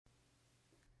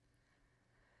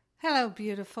Hello,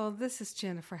 beautiful. This is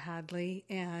Jennifer Hadley,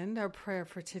 and our prayer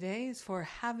for today is for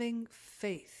having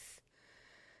faith.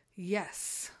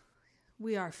 Yes,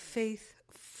 we are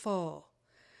faithful.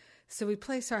 So we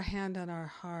place our hand on our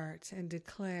heart and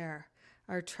declare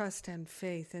our trust and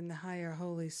faith in the higher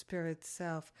Holy Spirit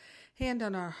self. Hand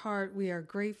on our heart, we are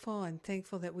grateful and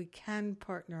thankful that we can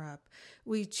partner up.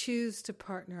 We choose to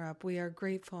partner up. We are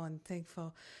grateful and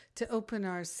thankful to open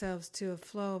ourselves to a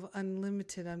flow of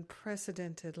unlimited,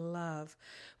 unprecedented love.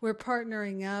 We're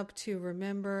partnering up to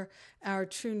remember our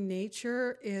true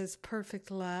nature is perfect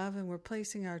love, and we're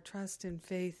placing our trust and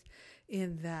faith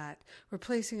in that. We're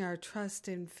placing our trust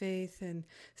and faith in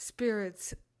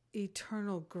Spirit's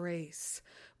eternal grace.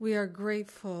 We are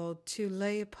grateful to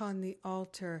lay upon the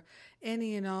altar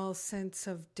any and all sense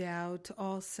of doubt,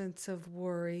 all sense of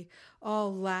worry,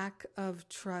 all lack of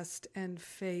trust and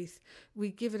faith. We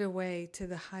give it away to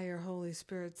the higher Holy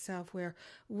Spirit self. We're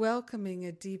welcoming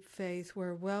a deep faith.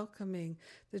 We're welcoming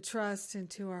the trust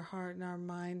into our heart and our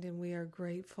mind, and we are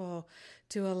grateful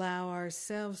to allow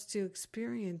ourselves to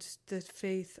experience the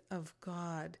faith of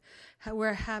God.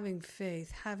 We're having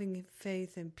faith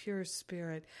in pure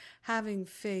spirit, having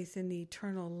faith in the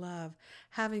eternal love,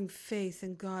 having faith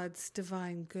in God's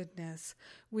divine goodness.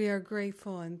 We are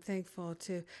grateful and thankful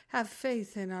to have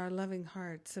faith in our loving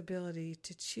heart's ability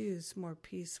to choose more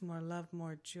peace, more love,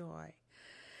 more joy.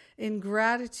 In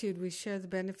gratitude, we share the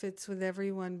benefits with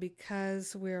everyone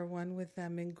because we are one with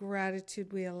them. In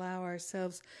gratitude, we allow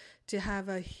ourselves to have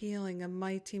a healing, a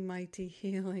mighty, mighty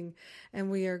healing. And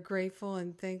we are grateful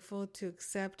and thankful to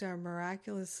accept our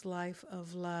miraculous life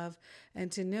of love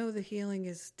and to know the healing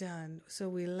is done. So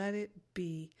we let it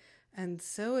be. And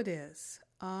so it is.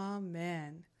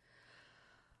 Amen.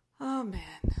 Amen.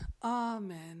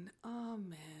 Amen.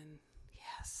 Amen.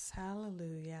 Yes.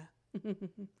 Hallelujah.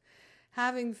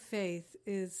 Having faith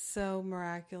is so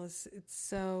miraculous. It's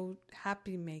so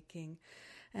happy-making.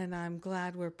 And I'm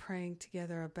glad we're praying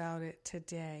together about it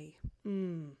today.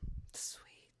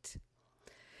 Sweet.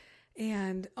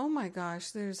 And oh my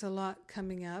gosh, there's a lot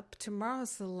coming up.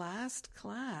 Tomorrow's the last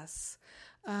class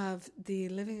of the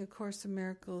Living A Course in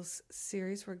Miracles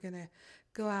series. We're going to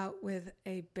go out with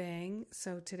a bang.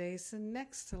 So today's the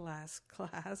next to last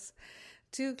class.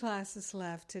 2 classes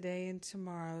left, today and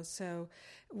tomorrow. So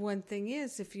one thing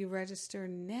is, if you register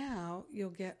now, you'll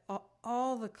get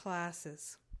all the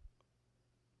classes.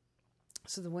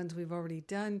 So the ones we've already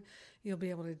done, you'll be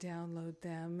able to download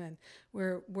them. And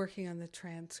we're working on the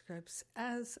transcripts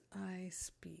as I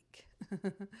speak.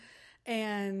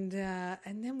 And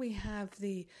then we have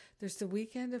there's the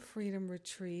Weekend of Freedom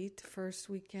Retreat, first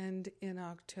weekend in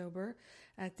October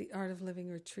at the Art of Living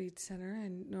Retreat Center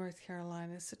in North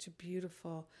Carolina. Such a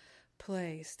beautiful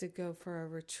place to go for a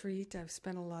retreat. I've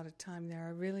spent a lot of time there. I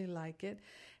really like it.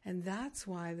 And that's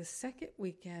why the second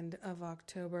weekend of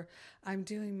October, I'm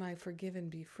doing my Forgive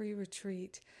and Be Free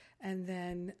retreat. And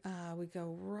then we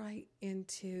go right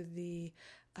into the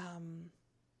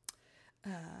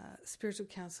Spiritual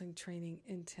Counseling Training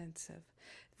Intensive.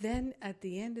 Then at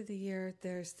the end of the year,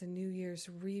 there's the New Year's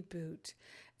Reboot.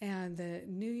 And the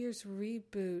New Year's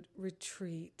Reboot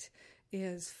retreat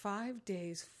is 5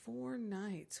 days, 4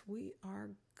 nights. We are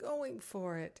going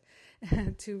for it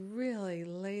to really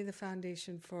lay the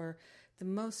foundation for the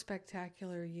most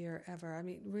spectacular year ever. I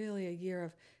mean, really a year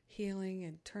of healing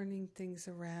and turning things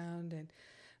around and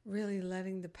really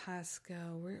letting the past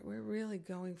go. We're really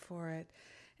going for it.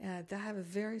 I have a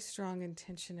very strong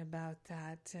intention about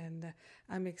that, and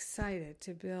I'm excited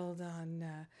to build on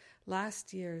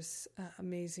last year's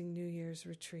amazing New Year's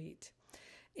retreat.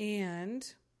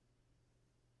 And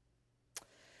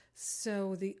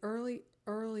so the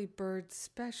early bird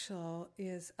special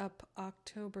is up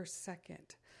October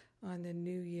 2nd on the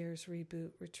New Year's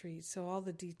Reboot retreat. So all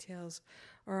the details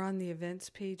are on the events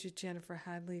page at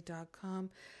jenniferhadley.com.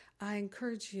 I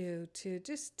encourage you to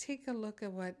just take a look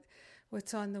at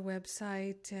what's on the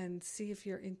website and see if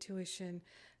your intuition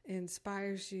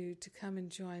inspires you to come and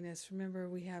join us. Remember,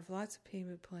 we have lots of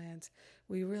payment plans.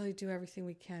 We really do everything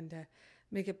we can to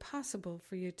make it possible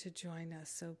for you to join us.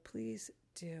 So please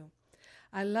do.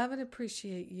 I love and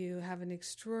appreciate you. Have an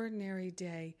extraordinary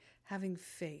day. Having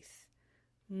faith.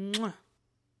 Mwah.